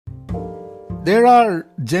There are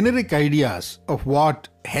generic ideas of what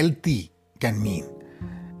healthy can mean.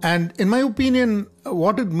 And in my opinion,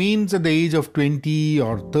 what it means at the age of 20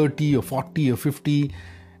 or 30 or 40 or 50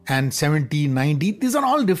 and 70, 90, these are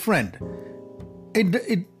all different.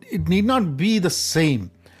 It need not be the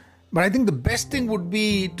same. But I think the best thing would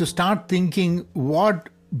be to start thinking what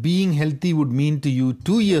being healthy would mean to you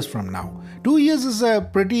 2 years from now. 2 years is a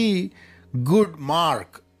pretty good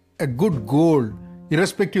mark, a good goal,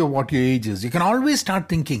 irrespective of what your age is. You can always start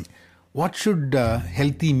thinking, what should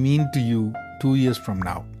healthy mean to you 2 years from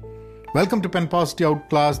now? Welcome to Pen Positive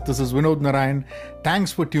Outclass. This is Vinod Narayan.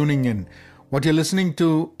 Thanks for tuning in. What you're listening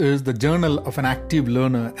to is the Journal of an Active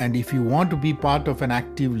Learner. And if you want to be part of an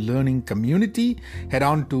active learning community, head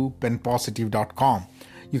on to penpositive.com.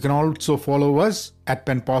 You can also follow us at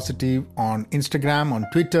Pen Positive on Instagram, on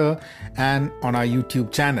Twitter, and on our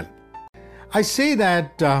YouTube channel. I say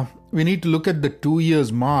that we need to look at the 2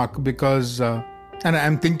 years mark because, and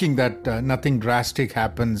I'm thinking that nothing drastic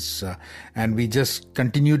happens and we just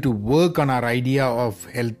continue to work on our idea of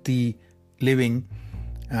healthy living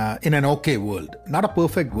in an okay world. Not a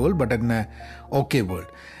perfect world, but in an okay world.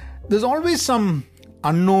 There's always some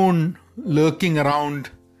unknown lurking around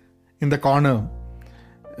in the corner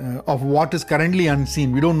of what is currently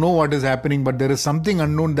unseen. We don't know what is happening, but there is something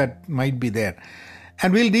unknown that might be there.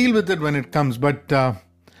 And we'll deal with it when it comes. But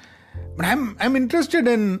I'm interested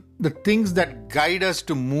in the things that guide us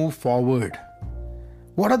to move forward.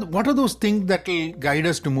 What are those things that will guide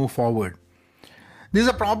us to move forward? These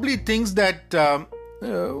are probably things that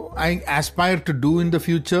I aspire to do in the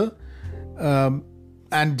future.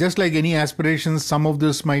 And just like any aspirations, some of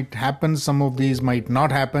this might happen, some of these might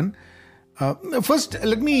not happen. First,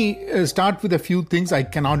 let me start with a few things I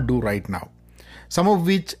cannot do right now. Some of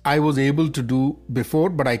which I was able to do before,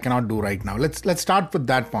 but I cannot do right now. Let's start with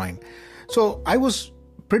that point. So I was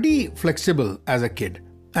pretty flexible as a kid.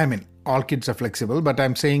 I mean, all kids are flexible, but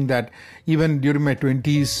I'm saying that even during my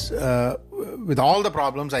 20s, with all the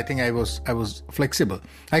problems, I think I was flexible.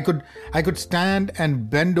 I could stand and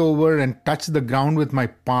bend over and touch the ground with my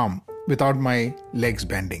palm without my legs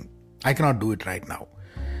bending. I cannot do it right now.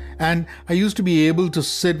 And I used to be able to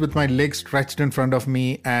sit with my legs stretched in front of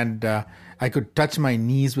me and I could touch my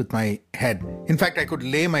knees with my head. In fact, I could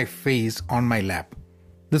lay my face on my lap.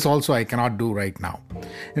 This also I cannot do right now.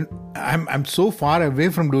 And I'm so far away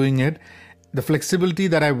from doing it. The flexibility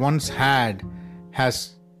that I once had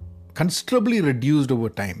has considerably reduced over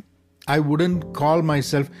time. I wouldn't call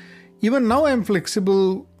myself, even now I'm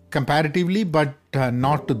flexible comparatively, but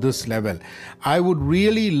not to this level. I would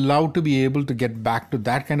really love to be able to get back to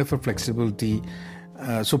that kind of a flexibility.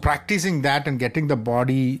 So practicing that and getting the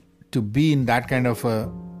body to be in that kind of a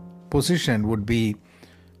position would be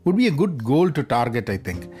a good goal to target, I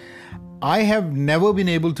think. I have never been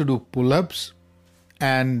able to do pull-ups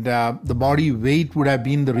and the body weight would have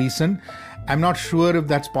been the reason. I'm not sure if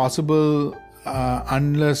that's possible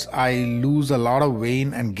unless I lose a lot of weight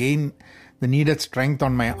and gain the needed strength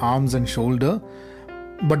on my arms and shoulder.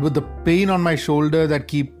 But with the pain on my shoulder that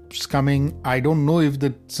keeps coming, I don't know if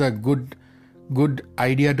that's a good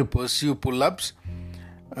idea to pursue pull-ups.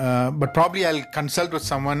 But probably I'll consult with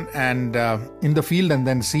someone and in the field and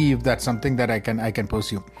then see if that's something that I can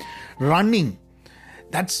pursue. Running,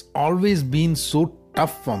 that's always been so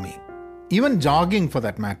tough for me. Even jogging for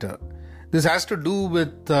that matter. This has to do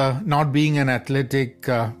with not being an athletic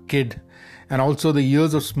kid and also the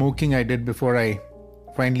years of smoking I did before I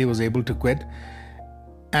finally was able to quit.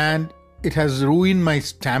 And it has ruined my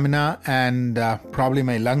stamina and probably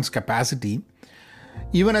my lungs capacity.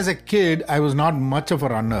 Even as a kid, I was not much of a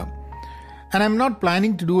runner. And I'm not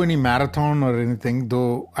planning to do any marathon or anything,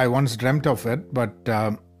 though I once dreamt of it. But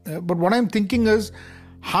what I'm thinking is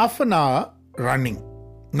half an hour running,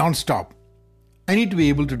 non-stop. I need to be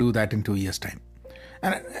able to do that in 2 years' time.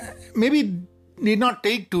 And maybe it need not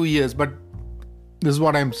take 2 years, but this is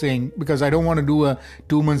what I'm saying, because I don't want to do a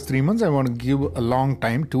 2 months, 3 months. I want to give a long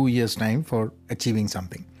time, 2 years' time for achieving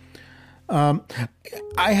something.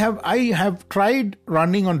 I have tried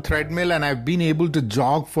running on treadmill and I've been able to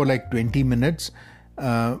jog for like 20 minutes.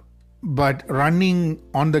 But running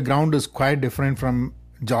on the ground is quite different from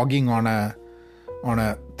jogging on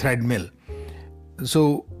a treadmill.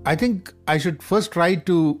 So I think I should first try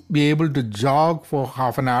to be able to jog for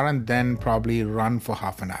half an hour and then probably run for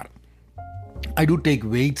half an hour. I do take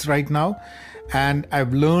weights right now, and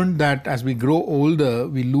I've learned that as we grow older,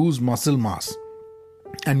 we lose muscle mass.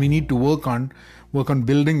 And we need to work on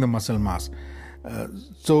building the muscle mass.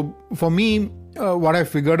 So for me, what I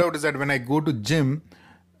figured out is that when I go to gym,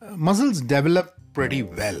 muscles develop pretty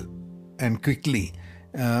well and quickly.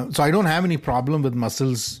 So I don't have any problem with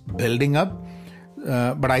muscles building up,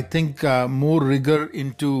 but I think more rigor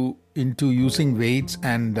into using weights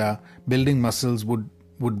and building muscles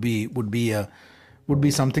would be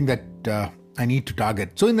something that I need to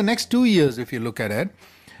target. So in the next 2 years, if you look at it,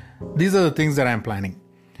 these are the things that I'm planning.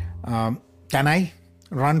 Can I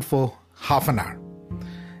run for half an hour?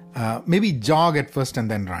 Maybe jog at first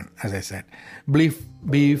and then run, as I said.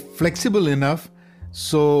 Be flexible enough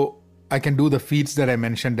so I can do the feats that I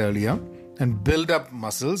mentioned earlier and build up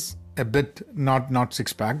muscles a bit, not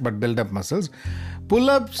six-pack, but build up muscles.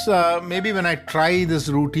 Pull-ups, maybe when I try this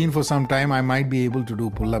routine for some time, I might be able to do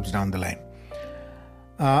pull-ups down the line.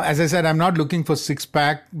 As I said, I'm not looking for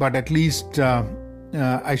six-pack, but at least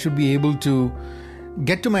I should be able to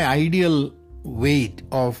get to my ideal weight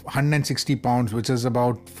of 160 pounds, which is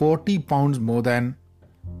about 40 pounds more than,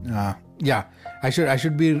 I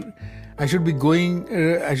should be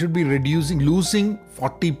losing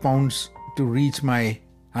 40 pounds to reach my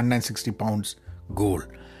 160 pounds goal.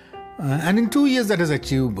 And in 2 years, that is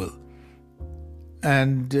achievable.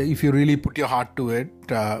 And if you really put your heart to it,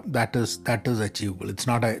 that is achievable. It's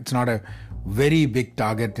not a very big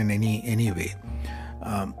target in any way.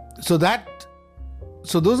 So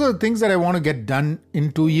those are the things that I want to get done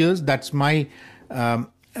in 2 years. That's my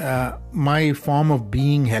form of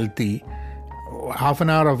being healthy. Half an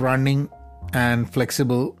hour of running and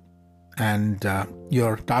flexible, and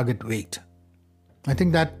your target weight. I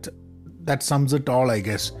think that sums it all, I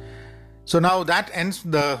guess. So now that ends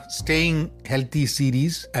the Staying Healthy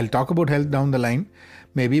series. I'll talk about health down the line,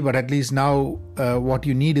 maybe, but at least now what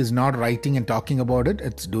you need is not writing and talking about it.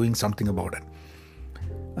 It's doing something about it.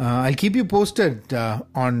 I'll keep you posted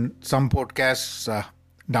on some podcasts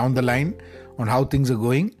down the line on how things are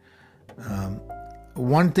going.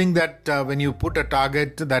 One thing that when you put a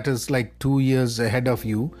target that is like 2 years ahead of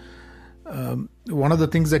you, one of the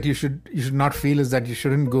things that you should not feel is that you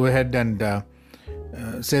shouldn't go ahead and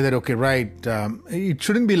say that, okay, right. It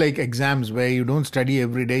shouldn't be like exams where you don't study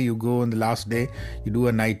every day. You go on the last day, you do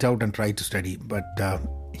a night out and try to study. But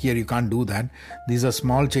here you can't do that. These are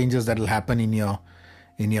small changes that will happen in your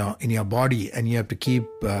body, and you have to keep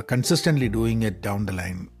consistently doing it down the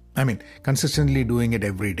line. Consistently doing it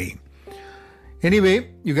every day. Anyway,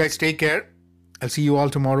 you guys take care. I'll see you all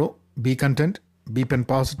tomorrow. Be content, be pen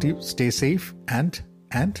positive, stay safe, and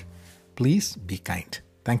please be kind.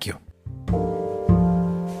 Thank you.